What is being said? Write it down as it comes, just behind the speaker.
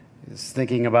was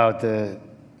thinking about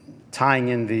tying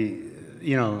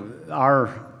in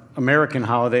our American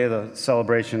holiday, the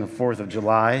celebration of 4th of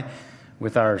July,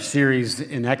 with our series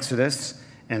in Exodus.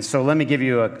 And so let me give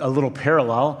you a little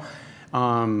parallel.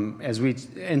 As we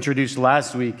introduced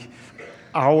last week,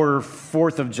 our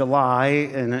 4th of July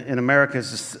in America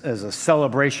is a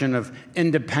celebration of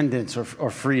independence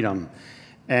or freedom,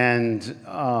 and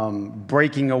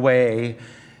breaking away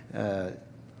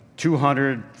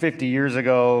 250 years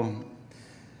ago.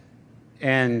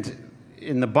 And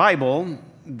in the Bible,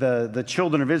 the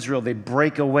children of Israel, they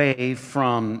break away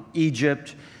from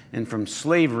Egypt and from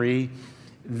slavery.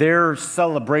 Their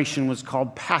celebration was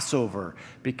called Passover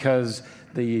because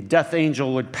the death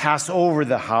angel would pass over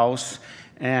the house,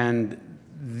 and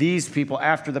these people,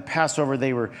 after the Passover,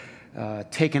 they were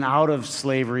taken out of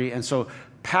slavery, and so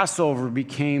Passover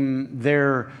became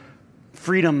their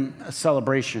freedom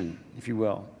celebration, if you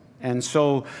will. And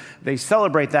so they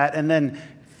celebrate that, and then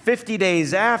 50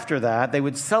 days after that, they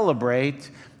would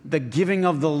celebrate the giving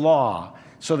of the law.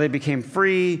 So they became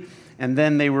free, and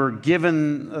then they were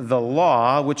given the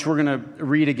law, which we're going to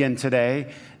read again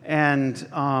today. And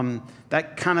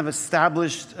that kind of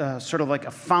established sort of like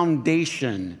a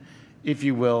foundation, if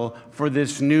you will, for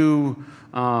this new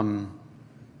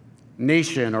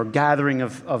nation or gathering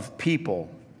of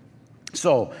people.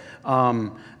 So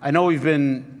I know we've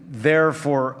been there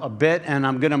for a bit, and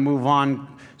I'm going to move on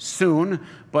soon,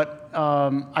 but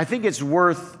I think it's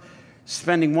worth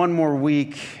spending one more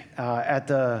week at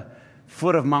the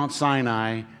foot of Mount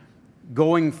Sinai,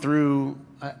 going through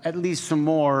at least some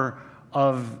more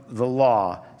of the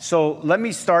law. So let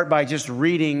me start by just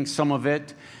reading some of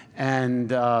it, and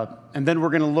then we're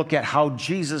going to look at how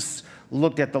Jesus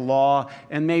looked at the law,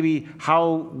 and maybe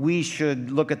how we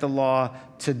should look at the law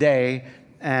today,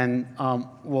 and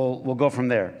we'll go from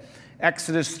there.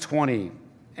 Exodus 20,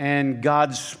 and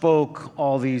God spoke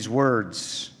all these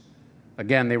words.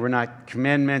 Again, they were not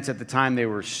commandments at the time, they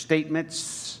were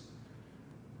statements,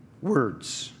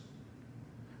 words.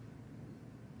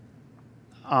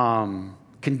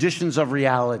 Conditions of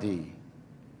reality.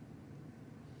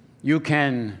 You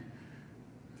can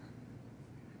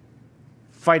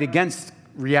fight against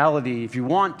reality if you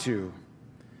want to,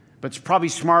 but it's probably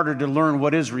smarter to learn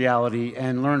what is reality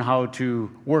and learn how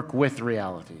to work with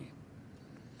reality.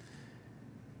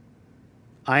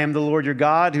 I am the Lord your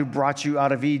God who brought you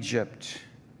out of Egypt,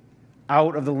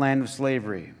 out of the land of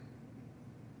slavery.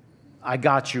 I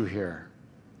got you here.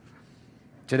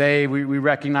 Today, we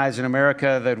recognize in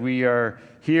America that we are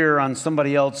here on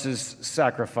somebody else's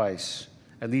sacrifice.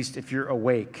 At least if you're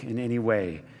awake in any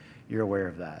way, you're aware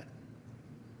of that.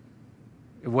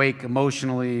 Awake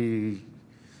emotionally,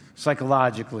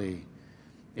 psychologically.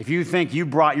 If you think you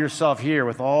brought yourself here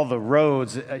with all the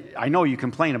roads, I know you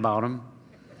complain about them.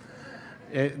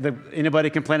 Anybody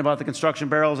complain about the construction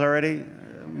barrels already?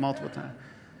 Multiple times.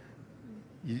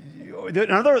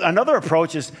 Another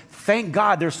approach is, thank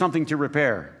God there's something to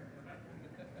repair.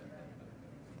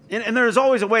 And there's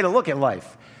always a way to look at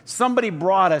life. Somebody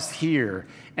brought us here,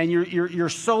 and you're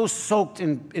so soaked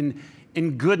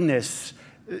in goodness,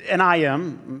 and I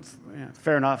am,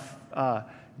 fair enough,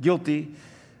 guilty.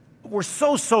 We're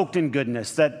so soaked in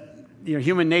goodness that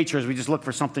human nature is we just look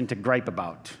for something to gripe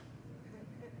about.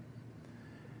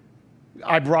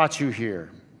 I brought you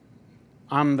here.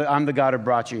 I'm the God who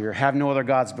brought you here. Have no other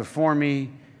gods before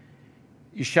me.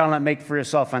 You shall not make for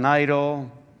yourself an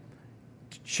idol.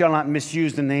 Shall not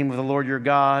misuse the name of the Lord your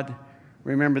God.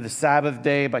 Remember the Sabbath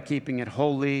day by keeping it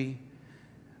holy.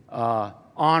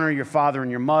 Honor your father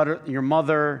and your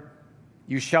mother.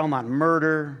 You shall not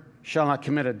murder. Shall not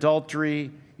commit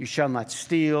adultery. You shall not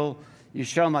steal. You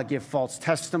shall not give false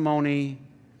testimony.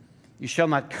 You shall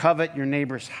not covet your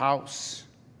neighbor's house.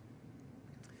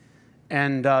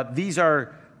 And these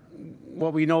are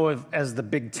what we know of as the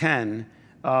Big Ten.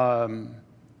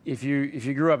 If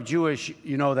you grew up Jewish,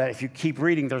 you know that if you keep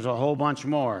reading, there's a whole bunch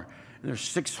more. And there's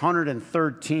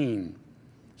 613.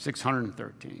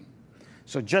 613.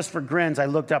 So just for grins, I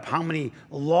looked up how many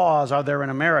laws are there in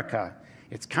America.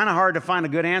 It's kind of hard to find a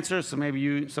good answer, so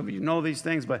maybe some of you know these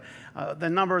things, but the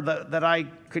number that I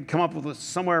could come up with was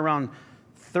somewhere around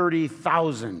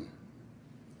 30,000.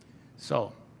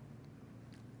 So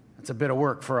it's a bit of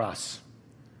work for us.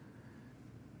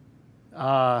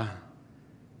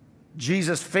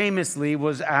 Jesus famously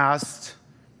was asked,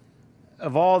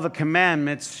 of all the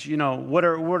commandments,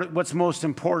 what's most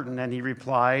important? And he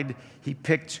replied, he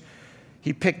picked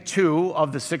two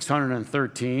of the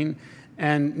 613,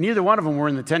 and neither one of them were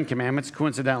in the 10 Commandments,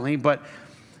 coincidentally, but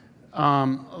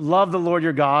love the Lord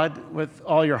your God with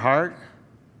all your heart,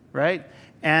 right?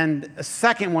 And a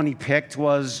second one he picked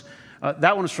was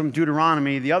That one was from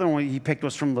Deuteronomy. The other one he picked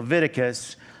was from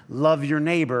Leviticus. Love your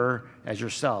neighbor as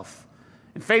yourself.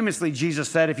 And famously, Jesus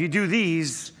said, if you do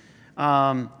these,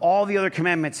 all the other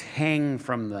commandments hang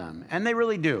from them. And they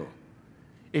really do.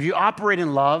 If you operate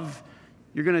in love,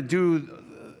 you're going to do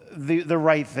the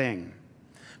right thing.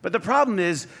 But the problem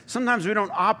is, sometimes we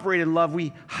don't operate in love.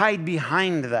 We hide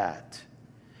behind that.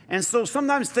 And so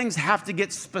sometimes things have to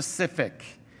get specific.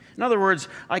 In other words,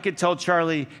 I could tell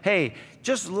Charlie, hey,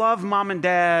 just love mom and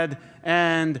dad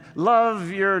and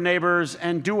love your neighbors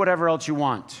and do whatever else you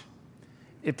want.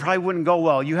 It probably wouldn't go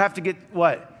well. You have to get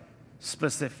what?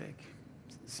 Specific.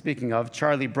 Speaking of,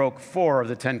 Charlie broke 4 of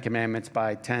the 10 commandments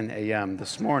by 10 a.m.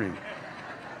 this morning.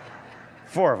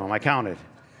 4 of them, I counted.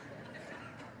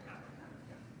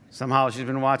 Somehow she's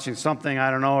been watching something,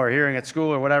 I don't know, or hearing at school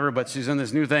or whatever, but she's in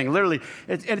this new thing. Literally,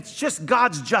 it's just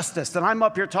God's justice that I'm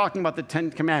up here talking about the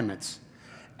 10 commandments.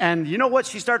 And you know what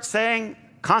she starts saying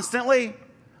constantly?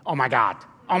 Oh my God,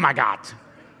 oh my God.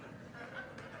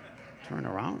 Turn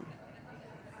around.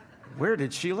 Where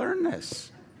did she learn this?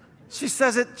 She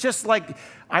says it just like,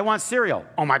 I want cereal.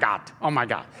 Oh my God, oh my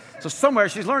God. So somewhere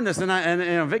she's learned this,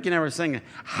 and Vicki and I were saying,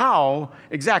 how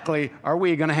exactly are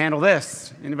we going to handle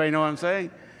this? Anybody know what I'm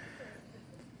saying?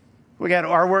 We got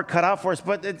our work cut out for us,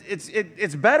 but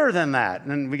it's better than that. And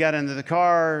then we got into the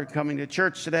car coming to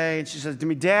church today, and she says to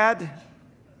me, Dad,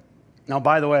 now,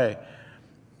 by the way,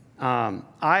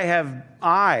 I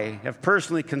have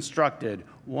personally constructed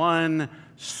one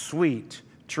sweet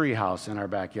tree house in our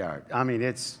backyard. I mean,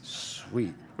 it's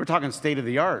sweet. We're talking state of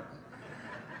the art.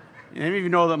 And if you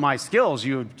know that my skills,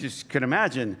 you just could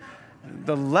imagine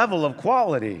the level of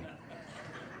quality.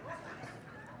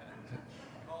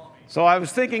 So I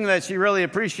was thinking that she really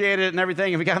appreciated it and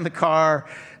everything, and we got in the car,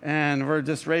 and we're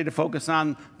just ready to focus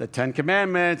on the 10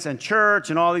 Commandments and church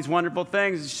and all these wonderful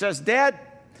things. She says, Dad,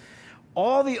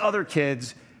 all the other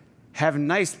kids have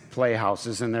nice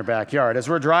playhouses in their backyard. As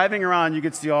we're driving around, you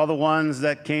could see all the ones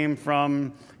that came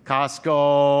from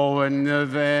Costco and the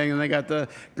thing, and they got the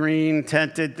green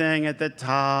tented thing at the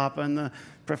top and the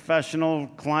professional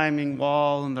climbing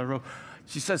wall and the rope.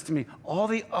 She says to me, all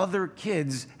the other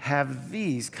kids have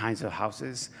these kinds of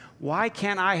houses. Why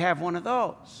can't I have one of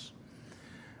those?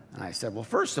 And I said, well,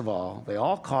 first of all, they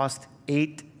all cost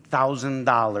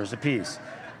 $8,000 a piece.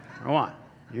 Number one,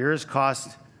 yours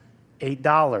cost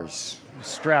 $8.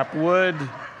 Scrap wood,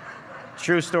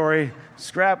 true story,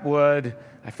 scrap wood.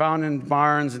 I found in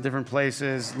barns and different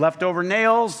places. Leftover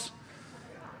nails.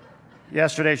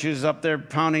 Yesterday, she was up there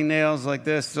pounding nails like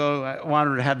this, so I wanted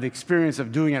her to have the experience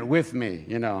of doing it with me,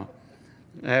 you know.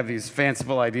 I have these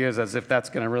fanciful ideas as if that's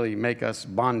going to really make us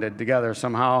bonded together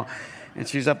somehow. And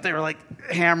she's up there like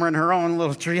hammering her own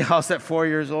little treehouse at 4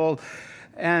 years old.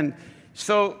 And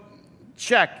so,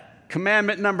 check.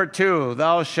 Commandment number 2,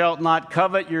 thou shalt not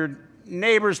covet your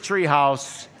neighbor's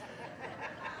treehouse.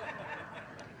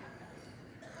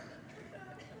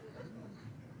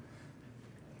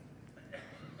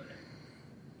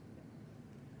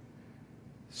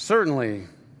 Certainly,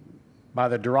 by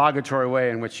the derogatory way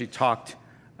in which she talked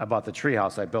about the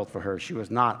treehouse I built for her, she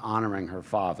was not honoring her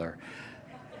father.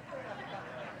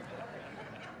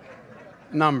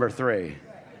 Number 3.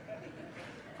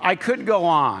 I could go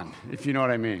on, if you know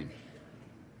what I mean.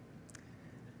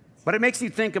 But it makes you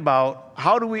think about,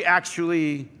 how do we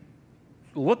actually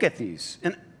look at these?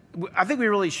 And I think we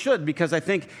really should, because I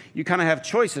think you kind of have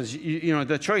choices. You know,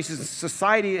 the choices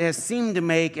society has seemed to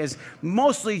make is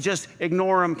mostly just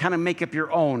ignore them, kind of make up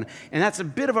your own. And that's a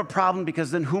bit of a problem,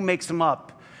 because then who makes them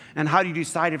up? And how do you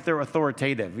decide if they're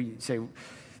authoritative? You say,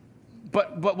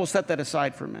 but we'll set that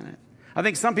aside for a minute. I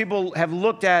think some people have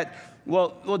looked at, well,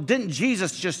 didn't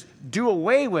Jesus just do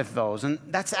away with those? And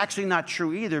that's actually not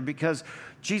true either, because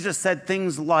Jesus said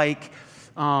things like,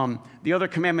 the other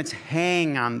commandments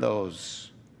hang on those.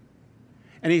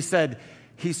 And he said,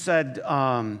 you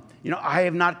know, I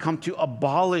have not come to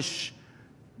abolish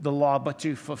the law, but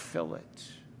to fulfill it.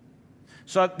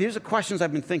 So these are questions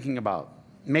I've been thinking about.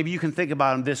 Maybe you can think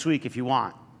about them this week if you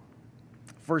want.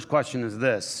 First question is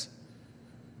this: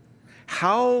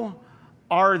 how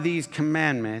are these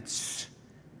commandments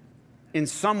in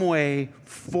some way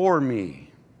for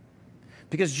me?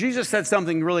 Because Jesus said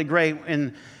something really great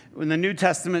in the New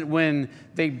Testament when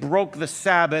they broke the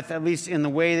Sabbath, at least in the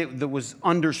way that was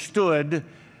understood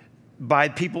by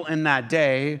people in that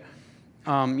day.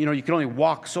 You know, you can only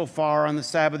walk so far on the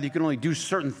Sabbath. You can only do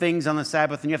certain things on the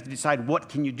Sabbath, and you have to decide what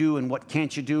can you do and what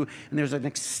can't you do. And there's an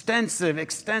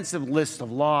extensive list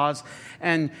of laws.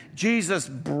 And Jesus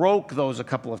broke those a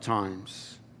couple of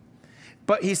times.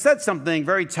 But he said something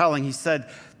very telling. He said,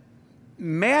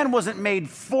 man wasn't made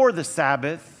for the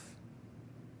Sabbath,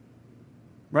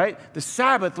 right? The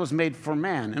Sabbath was made for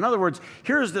man. In other words,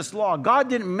 here's this law. God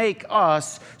didn't make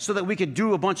us so that we could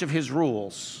do a bunch of his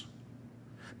rules,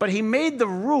 but he made the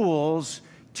rules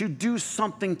to do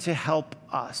something to help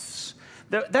us.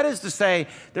 That is to say,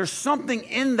 there's something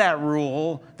in that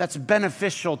rule that's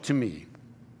beneficial to me.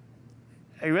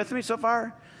 Are you with me so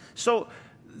far? So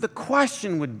the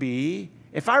question would be,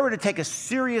 if I were to take a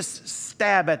serious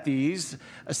stab at these,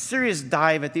 a serious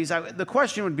dive at these, the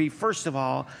question would be, first of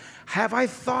all, have I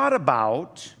thought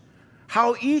about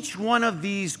how each one of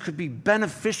these could be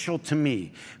beneficial to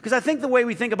me? Because I think the way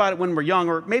we think about it when we're young,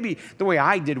 or maybe the way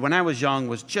I did when I was young,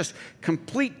 was just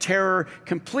complete terror,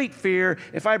 complete fear.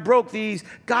 If I broke these,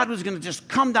 God was going to just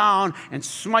come down and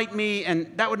smite me,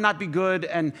 and that would not be good.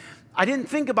 And I didn't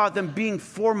think about them being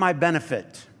for my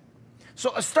benefit.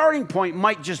 So a starting point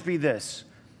might just be this: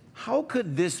 how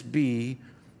could this be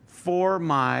for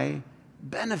my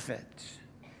benefit?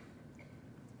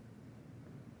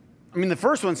 I mean, the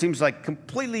first one seems like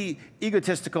completely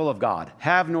egotistical of God.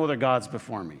 Have no other gods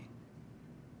before me.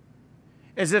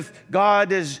 As if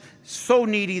God is so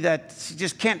needy that he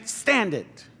just can't stand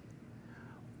it.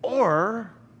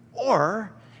 Or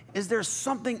is there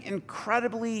something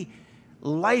incredibly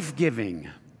life-giving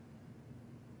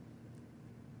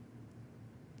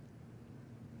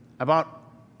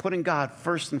about putting God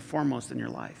first and foremost in your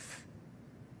life?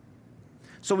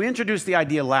 So we introduced the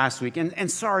idea last week,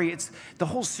 and sorry, the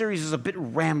whole series is a bit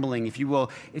rambling, if you will.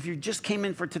 If you just came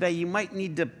in for today, you might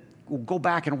need to go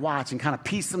back and watch and kind of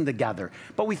piece them together.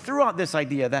 But we threw out this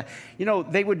idea that,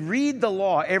 they would read the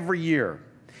law every year,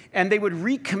 and they would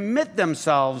recommit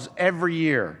themselves every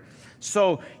year.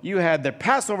 So you had the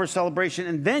Passover celebration,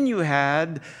 and then you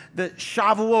had the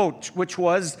Shavuot, which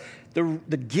was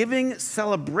the giving,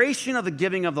 celebration of the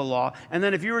giving of the law. And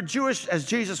then if you were Jewish, as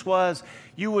Jesus was,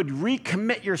 you would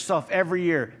recommit yourself every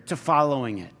year to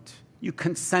following it. You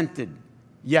consented.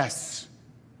 Yes,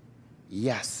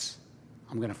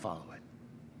 I'm going to follow it.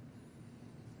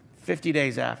 50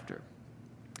 days after.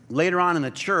 Later on in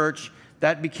the church,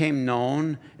 that became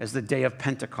known as the day of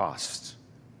Pentecost.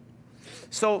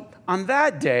 So on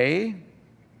that day,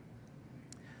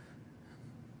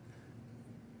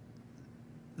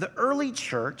 the early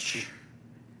church,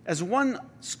 as one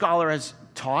scholar has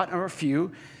taught, or a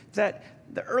few, that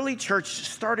the early church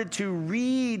started to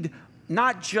read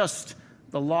not just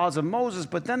the laws of Moses,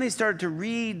 but then they started to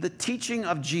read the teaching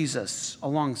of Jesus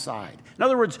alongside. In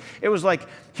other words, it was like,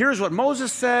 here's what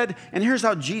Moses said, and here's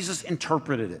how Jesus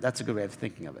interpreted it. That's a good way of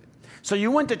thinking of it. So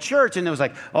you went to church, and it was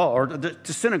like, or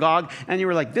to synagogue, and you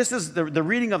were like, this is the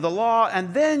reading of the law,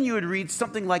 and then you would read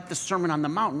something like the Sermon on the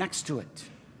Mount next to it.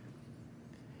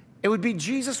 It would be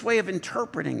Jesus' way of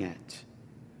interpreting it,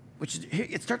 which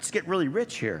it starts to get really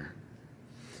rich here.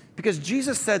 Because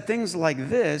Jesus said things like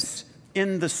this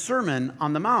in the Sermon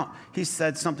on the Mount. He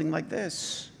said something like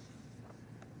this: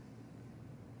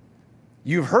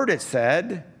 you've heard it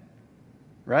said,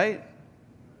 right?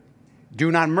 Do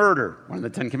not murder, one of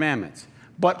the 10 Commandments.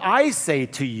 But I say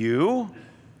to you,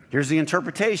 here's the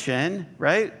interpretation,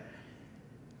 right?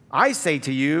 I say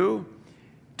to you,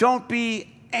 don't be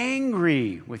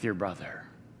angry with your brother.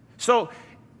 So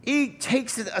he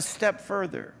takes it a step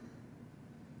further,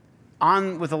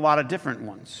 on with a lot of different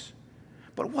ones.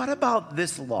 But what about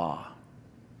this law?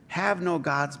 Have no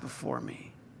gods before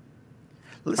me.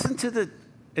 Listen to the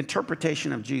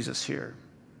interpretation of Jesus here.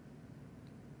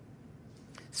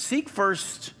 Seek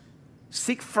first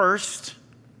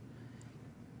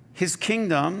his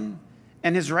kingdom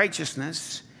and his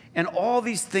righteousness, and all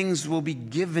these things will be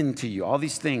given to you. All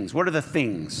these things. What are the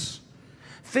things?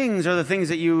 Things are the things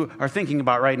that you are thinking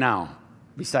about right now,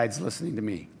 besides listening to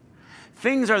me.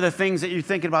 Things are the things that you're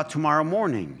thinking about tomorrow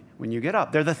morning when you get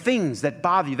up. They're the things that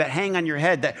bother you, that hang on your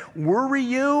head, that worry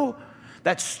you,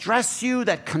 that stress you,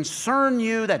 that concern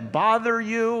you, that bother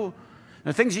you.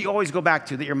 The things that you always go back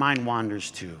to, that your mind wanders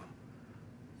to. He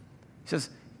says,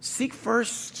 seek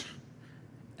first,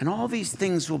 and all these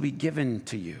things will be given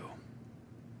to you.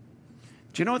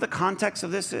 Do you know what the context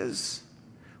of this is?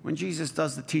 When Jesus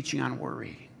does the teaching on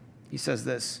worry, he says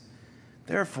this: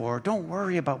 therefore, don't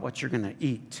worry about what you're going to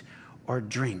eat or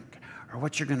drink or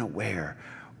what you're going to wear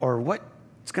or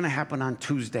what's going to happen on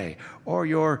Tuesday or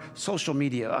your social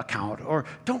media account, or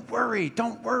don't worry,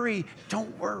 don't worry,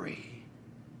 don't worry.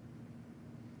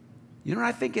 You know what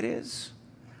I think it is?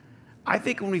 I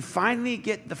think when we finally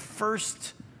get the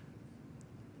first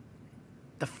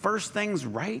things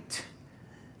right,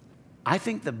 I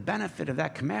think the benefit of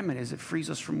that commandment is it frees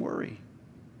us from worry.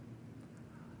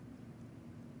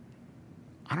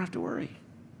 I don't have to worry.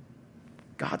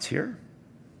 God's here.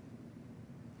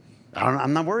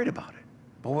 I'm not worried about it.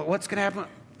 But what's going to happen?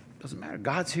 Doesn't matter.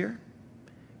 God's here.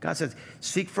 God says,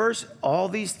 seek first, all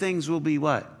these things will be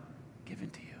what? Given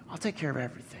to you. I'll take care of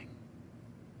everything.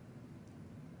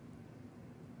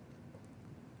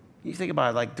 You think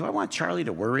about it like, do I want Charlie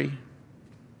to worry?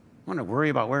 I want to worry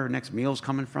about where her next meal's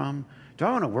coming from? Do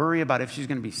I want to worry about if she's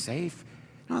going to be safe?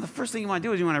 No, the first thing you want to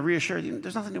do is you want to reassure you,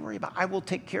 there's nothing to worry about. I will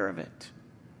take care of it.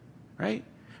 Right?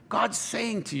 God's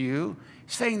saying to you,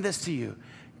 saying this to you,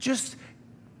 just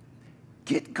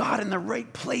get God in the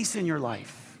right place in your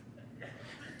life.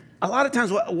 A lot of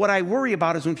times what I worry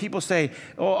about is when people say,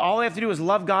 oh, all I have to do is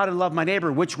love God and love my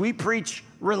neighbor, which we preach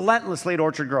relentlessly at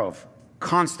Orchard Grove,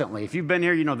 constantly. If you've been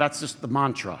here, you know that's just the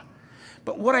mantra.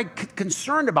 But what I'm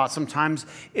concerned about sometimes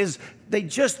is they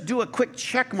just do a quick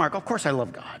check mark. Of course I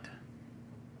love God.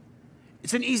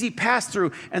 It's an easy pass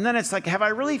through. And then it's like, have I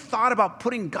really thought about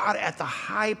putting God at the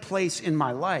high place in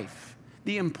my life,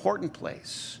 the important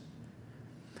place?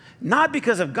 Not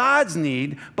because of God's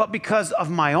need, but because of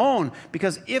my own.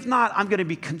 Because if not, I'm going to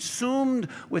be consumed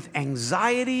with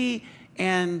anxiety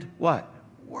and what?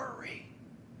 Worry.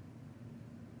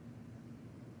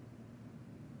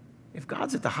 If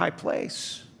God's at the high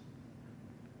place,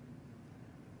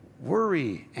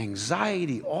 worry,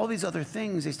 anxiety, all these other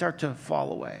things, they start to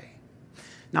fall away.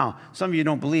 Now, some of you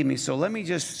don't believe me, so let me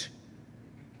just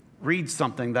read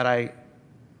something that I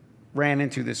ran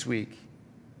into this week.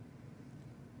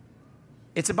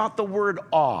 It's about the word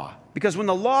awe. Because when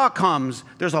the law comes,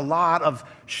 there's a lot of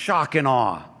shock and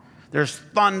awe. There's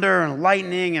thunder and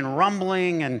lightning and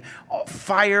rumbling and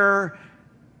fire.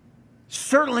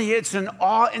 Certainly, it's an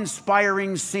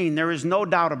awe-inspiring scene. There is no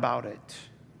doubt about it.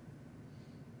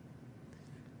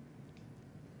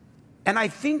 And I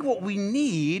think what we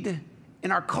need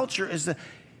in our culture is a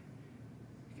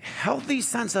healthy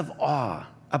sense of awe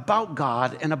about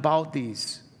God and about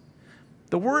these.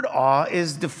 The word awe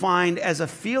is defined as a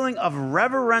feeling of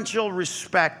reverential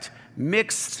respect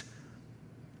mixed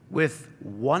with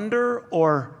wonder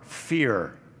or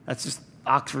fear. That's just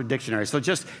Oxford Dictionary. So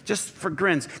just for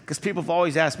grins, because people have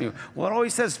always asked me, well, it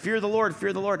always says fear the Lord,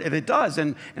 fear the Lord. And it does,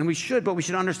 and we should, but we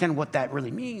should understand what that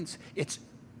really means. It's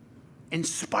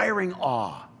inspiring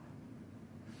awe.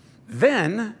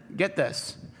 Then, get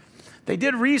this, they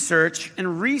did research,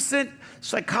 and recent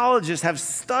psychologists have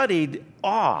studied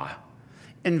awe,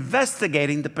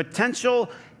 investigating the potential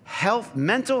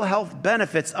mental health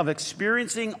benefits of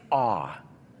experiencing awe.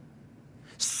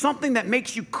 Something that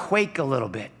makes you quake a little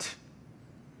bit.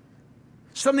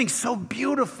 Something so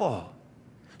beautiful,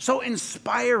 so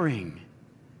inspiring.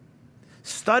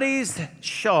 Studies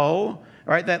show,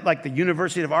 right, that like the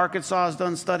University of Arkansas has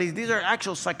done studies. These are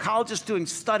actual psychologists doing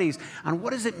studies on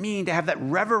what does it mean to have that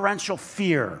reverential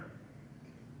fear.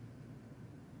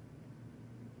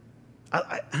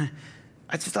 I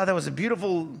just thought that was a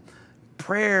beautiful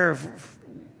prayer.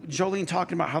 Jolene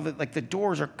talking about how the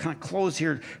doors are kind of closed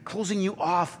here, closing you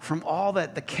off from all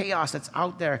the chaos that's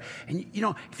out there. And you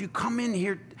know, if you come in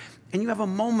here and you have a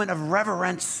moment of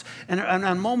reverence and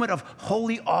a moment of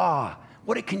holy awe,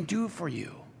 what it can do for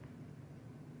you.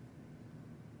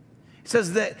 It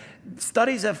says that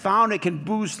studies have found it can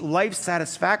boost life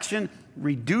satisfaction,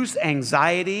 reduce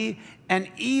anxiety, and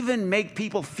even make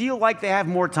people feel like they have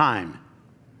more time.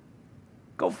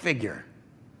 Go figure.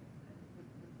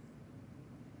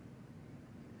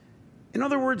 In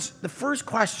other words, the first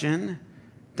question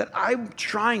that I'm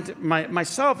trying to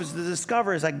myself is to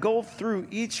discover as I go through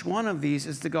each one of these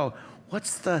is to go,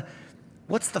 what's the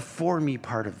for me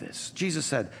part of this? Jesus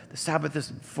said, the Sabbath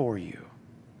is for you.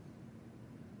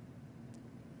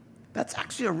 That's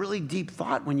actually a really deep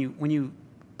thought when you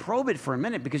probe it for a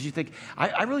minute, because you think,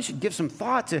 I really should give some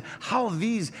thought to how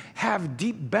these have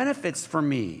deep benefits for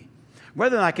me.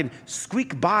 Whether I can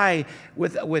squeak by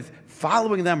with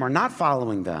following them or not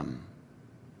following them.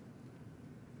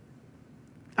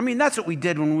 I mean, that's what we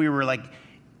did when we were like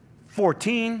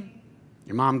 14.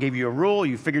 Your mom gave you a rule,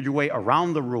 you figured your way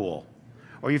around the rule.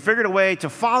 Or you figured a way to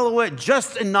follow it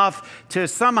just enough to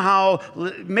somehow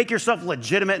make yourself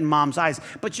legitimate in mom's eyes.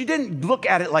 But you didn't look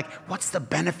at it like, what's the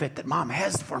benefit that mom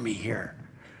has for me here?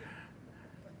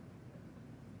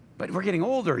 But we're getting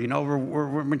older, you know,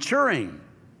 we're maturing.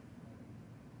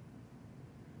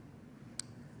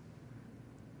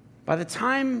 By the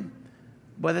time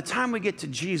we get to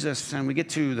Jesus and we get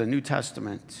to the New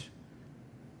Testament,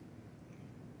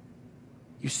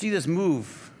 you see this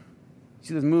move. You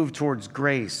see this move towards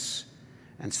grace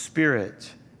and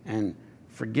spirit and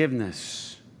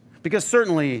forgiveness. Because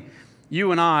certainly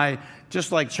you and I,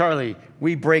 just like Charlie,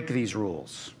 we break these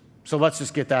rules. So let's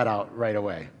just get that out right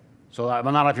away. So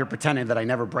I'm not up here pretending that I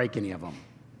never break any of them.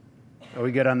 Are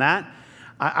we good on that?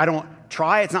 I don't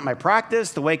try. It's not my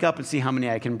practice to wake up and see how many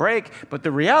I can break. But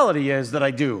the reality is that I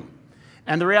do.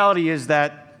 And the reality is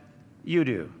that you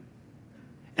do.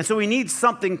 And so we need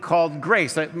something called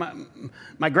grace.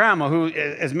 My grandma, who,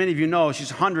 as many of you know,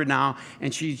 she's 100 now,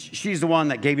 and she's the one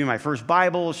that gave me my first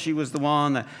Bible. She was the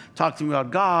one that talked to me about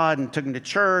God and took me to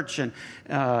church. And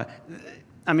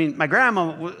my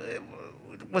grandma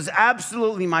was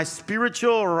absolutely my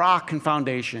spiritual rock and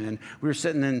foundation. And we were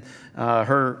sitting in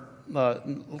her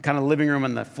kind of living room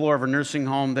on the floor of her nursing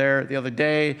home there the other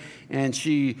day, and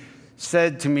she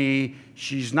said to me,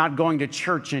 she's not going to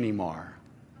church anymore.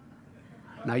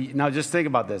 Now just think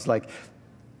about this. Like,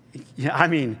 yeah, I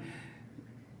mean,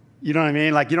 you know what I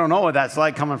mean? Like, you don't know what that's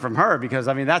like coming from her, because,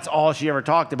 I mean, that's all she ever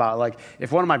talked about. Like,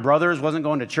 if one of my brothers wasn't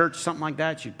going to church, something like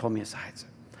that, she'd pull me aside and say,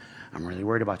 I'm really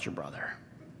worried about your brother,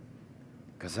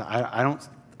 because I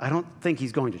don't think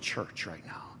he's going to church right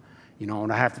now. You know,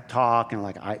 and I have to talk, and,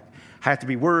 like, I have to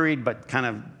be worried, but kind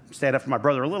of stand up for my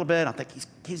brother a little bit. I think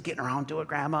he's getting around to it,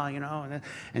 Grandma, you know.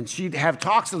 And she'd have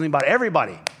talks with me about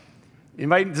everybody.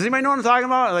 Does anybody know what I'm talking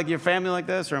about? Like your family like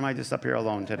this, or am I just up here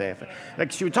alone today?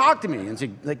 Like she would talk to me, and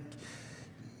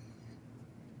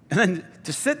and then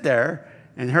to sit there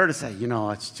and her to say, you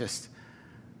know, it's just,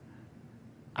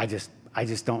 I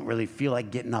just don't really feel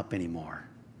like getting up anymore.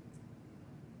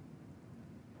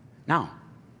 Now,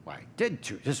 what I did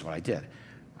too, this is what I did.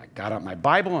 I got out my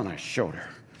Bible and I showed her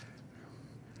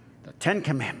the 10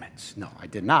 Commandments. No, I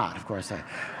did not. Of course, Of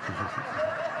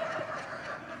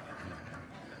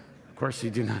course you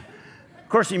do not. Of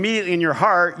course, immediately in your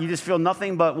heart, you just feel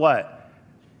nothing but what?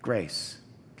 Grace,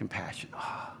 compassion.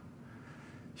 Oh,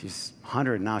 she's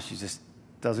 100 now. She just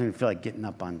doesn't even feel like getting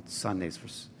up on Sundays.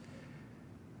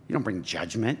 You don't bring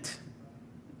judgment.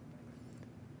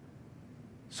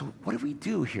 So what do we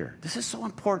do here? This is so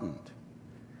important.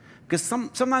 Because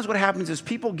sometimes what happens is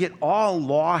people get all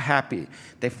law happy.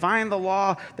 They find the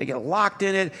law, they get locked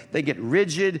in it, they get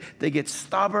rigid, they get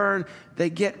stubborn, they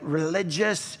get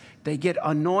religious, they get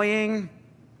annoying,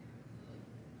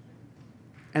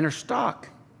 and they're stuck.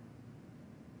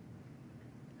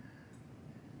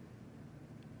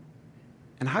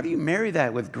 And how do you marry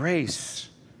that with grace,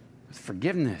 with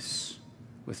forgiveness,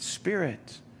 with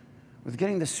spirit, with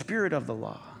getting the spirit of the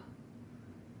law?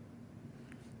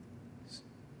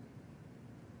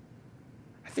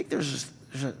 I think there's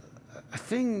a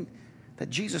thing that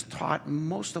Jesus taught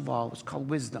most of all was called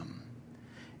wisdom.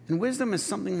 And wisdom is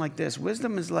something like this.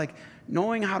 Wisdom is like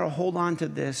knowing how to hold on to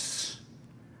this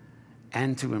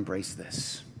and to embrace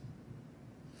this.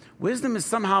 Wisdom is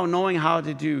somehow knowing how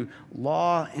to do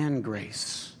law and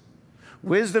grace.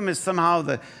 Wisdom is somehow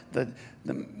the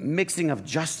mixing of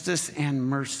justice and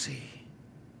mercy.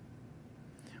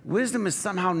 Wisdom is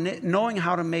somehow knowing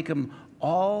how to make them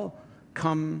all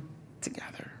come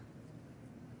together.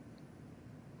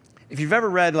 If you've ever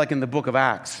read, like in the book of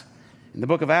Acts,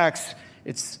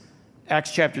 it's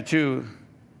Acts chapter 2.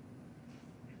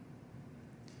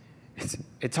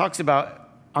 It talks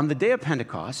about on the day of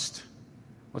Pentecost.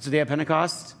 What's the day of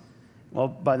Pentecost? Well,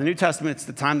 by the New Testament, it's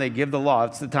the time they give the law.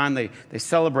 It's the time they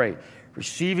celebrate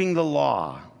receiving the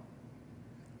law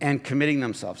and committing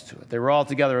themselves to it. They were all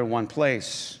together in one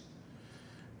place.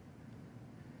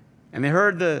 And they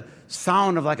heard the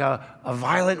sound of like a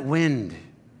violent wind.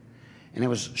 And it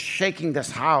was shaking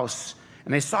this house.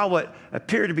 And they saw what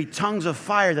appeared to be tongues of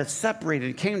fire that separated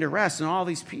and came to rest on all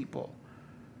these people.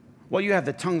 Well, you have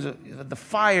the tongues of the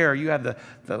fire. You have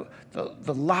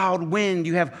the loud wind.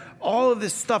 You have all of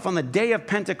this stuff on the day of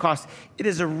Pentecost. It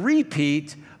is a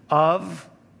repeat of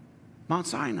Mount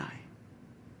Sinai.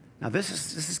 Now, this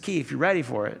is key if you're ready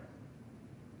for it.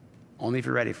 Only if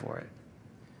you're ready for it.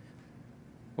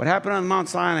 What happened on Mount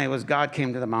Sinai was God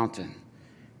came to the mountain.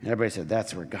 And everybody said,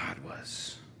 that's where God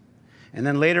was. And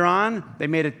then later on, they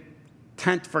made a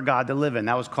tent for God to live in.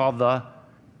 That was called the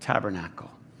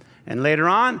tabernacle. And later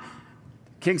on,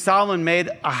 King Solomon made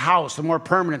a house, a more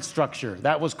permanent structure.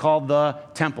 That was called the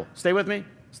temple. Stay with me?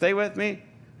 Stay with me?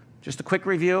 Just a quick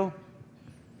review.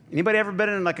 Anybody ever been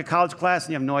in like a college class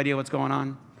and you have no idea what's going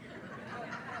on?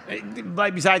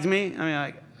 Besides me? I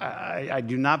mean, I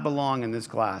do not belong in this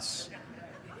class.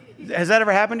 Has that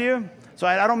ever happened to you? So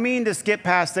I don't mean to skip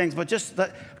past things, but just,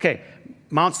 okay,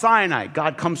 Mount Sinai,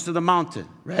 God comes to the mountain.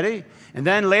 Ready? And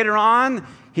then later on,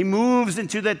 he moves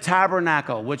into the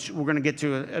tabernacle, which we're going to get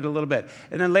to in a little bit.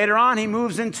 And then later on, he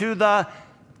moves into the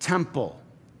temple.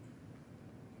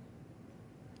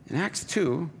 In Acts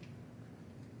 2,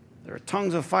 there are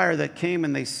tongues of fire that came,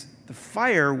 and the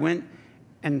fire went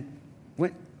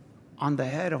on the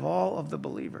head of all of the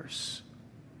believers.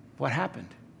 What happened?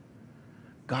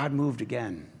 God moved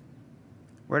again.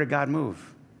 Where did God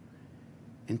move?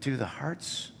 into the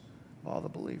hearts of all the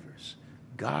believers.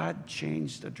 God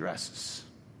changed addresses.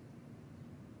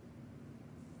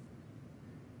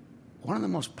 One of the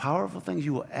most powerful things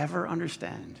you will ever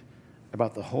understand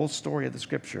about the whole story of the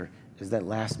Scripture is that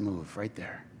last move right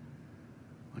there,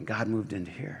 when God moved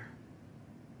into here.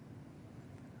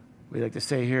 We like to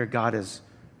say here, God is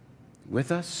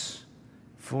with us,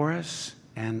 for us,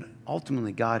 and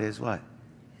ultimately God is what?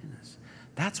 In us.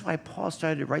 That's why Paul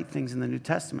started to write things in the New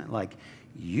Testament like,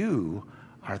 you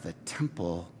are the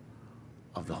temple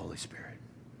of the Holy Spirit,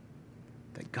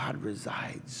 that God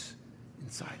resides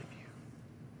inside of you.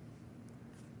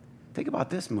 Think about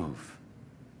this move.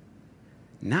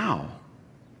 Now,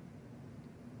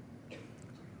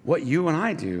 what you and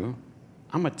I do,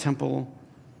 I'm a temple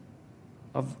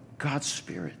of God's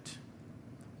Spirit.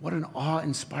 What an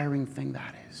awe-inspiring thing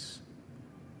that is.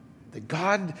 That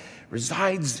God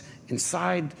resides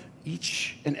inside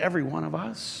each and every one of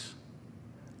us.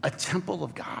 A temple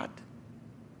of God.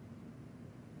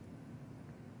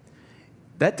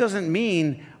 That doesn't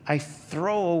mean I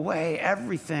throw away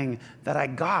everything that I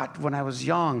got when I was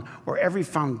young or every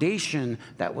foundation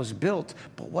that was built.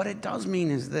 But what it does mean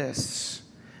is this.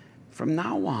 From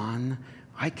now on,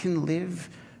 I can live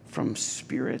from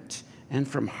spirit and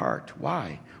from heart.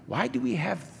 Why? Why do we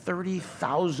have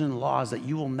 30,000 laws that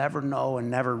you will never know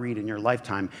and never read in your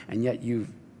lifetime, and yet you've,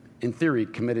 in theory,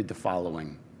 committed to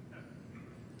following?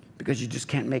 Because you just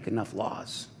can't make enough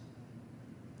laws.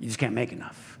 You just can't make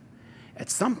enough. At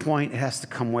some point, it has to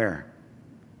come where?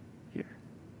 Here.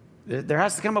 There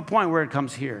has to come a point where it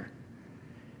comes here.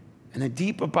 And the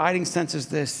deep abiding sense is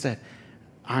this, that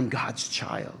I'm God's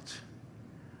child.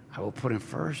 I will put him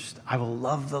first. I will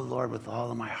love the Lord with all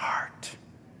of my heart.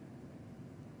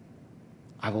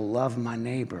 I will love my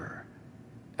neighbor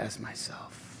as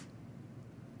myself.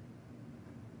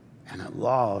 And that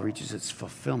law reaches its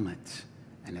fulfillment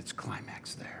and its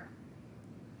climax there.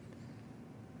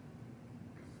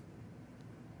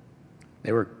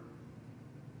 They were,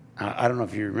 I don't know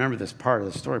if you remember this part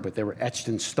of the story, but they were etched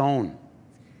in stone.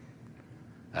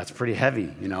 That's pretty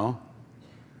heavy, you know.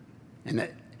 And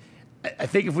I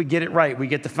think if we get it right, we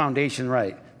get the foundation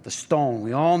right. The stone,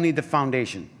 we all need the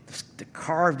foundation. The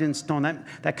carved in stone,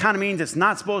 that kind of means it's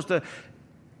not supposed to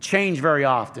change very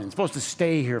often. It's supposed to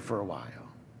stay here for a while.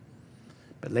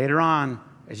 But later on,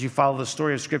 as you follow the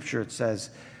story of Scripture, it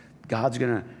says God's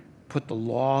going to put the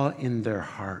law in their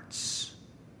hearts.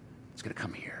 It's going to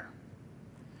come here.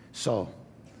 So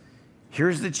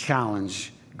here's the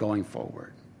challenge going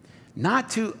forward. Not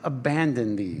to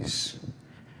abandon these.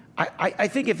 I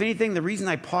think, if anything, the reason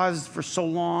I paused for so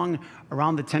long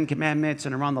around the Ten Commandments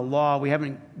and around the law, we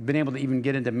haven't been able to even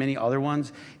get into many other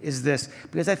ones, is this.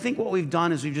 Because I think what we've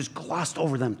done is we've just glossed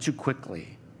over them too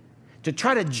quickly. To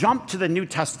try to jump to the New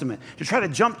Testament, to try to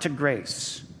jump to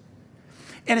grace.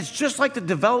 And it's just like the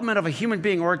development of a human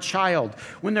being or a child.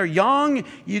 When they're young,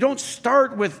 you don't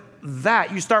start with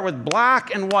that. You start with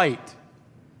black and white.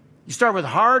 You start with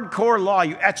hardcore law.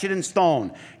 You etch it in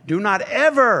stone. Do not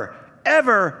ever,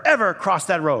 ever, ever cross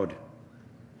that road.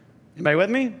 Anybody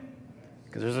with me?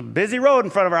 Because there's a busy road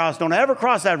in front of our house. Don't ever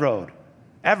cross that road.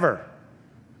 Ever.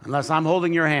 Unless I'm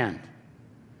holding your hand.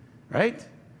 Right?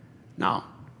 Now,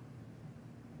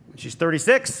 when she's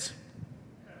 36,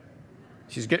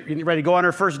 she's getting ready to go on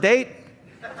her first date,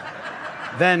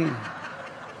 then,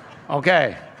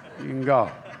 okay, you can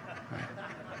go.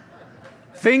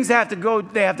 Things have to go,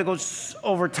 they have to go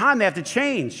over time, they have to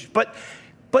change. But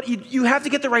you have to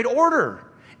get the right order.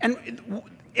 And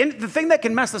the thing that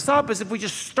can mess us up is if we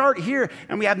just start here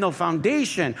and we have no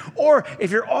foundation. Or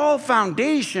if you're all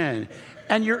foundation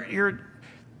and you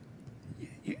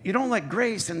don't let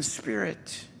grace and the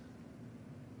Spirit.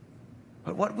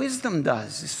 But what wisdom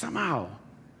does is somehow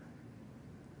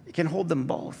it can hold them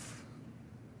both.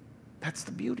 That's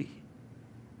the beauty.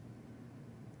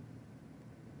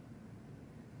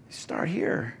 Start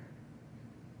here.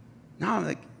 Now,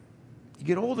 like, you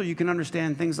get older, you can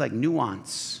understand things like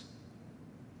nuance,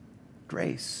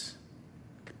 grace,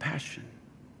 compassion.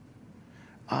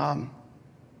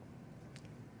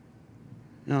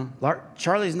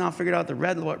 Charlie's now figured out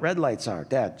what red lights are.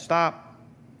 Dad, stop.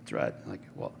 It's red. Like,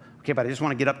 well, okay, but I just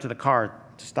want to get up to the car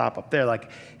to stop up there.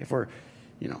 Like, if we're,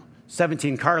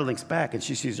 17 car links back and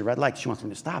she sees a red light, she wants me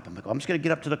to stop. I'm like, I'm just going to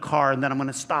get up to the car and then I'm going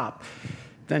to stop.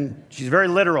 Then she's very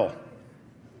literal.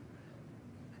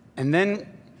 And then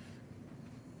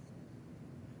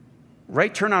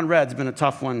right turn on red's been a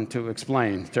tough one to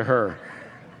explain to her.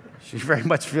 She very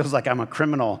much feels like I'm a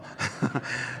criminal.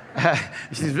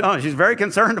 She's very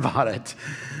concerned about it.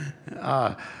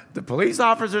 The police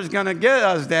officer's going to get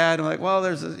us, Dad. I'm like, well,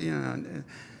 there's a,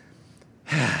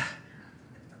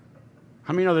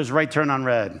 How many know there's right turn on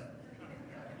red?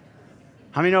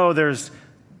 How many know there's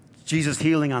Jesus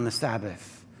healing on the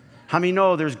Sabbath? How many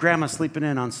know there's grandma sleeping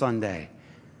in on Sunday?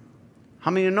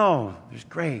 How many know there's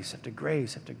grace after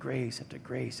grace after grace after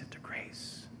grace after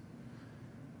grace?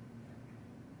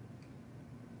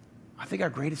 I think our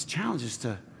greatest challenge is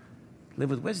to live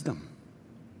with wisdom.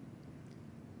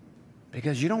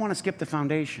 Because you don't want to skip the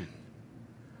foundation,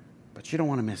 but you don't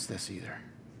want to miss this either.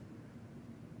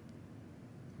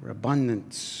 Where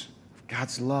abundance of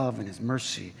God's love and his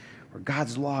mercy, where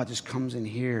God's law just comes in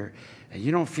here, and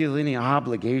you don't feel any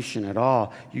obligation at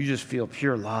all. You just feel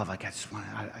pure love. Like, I just want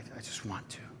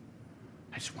to.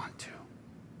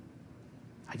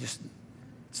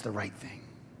 It's the right thing.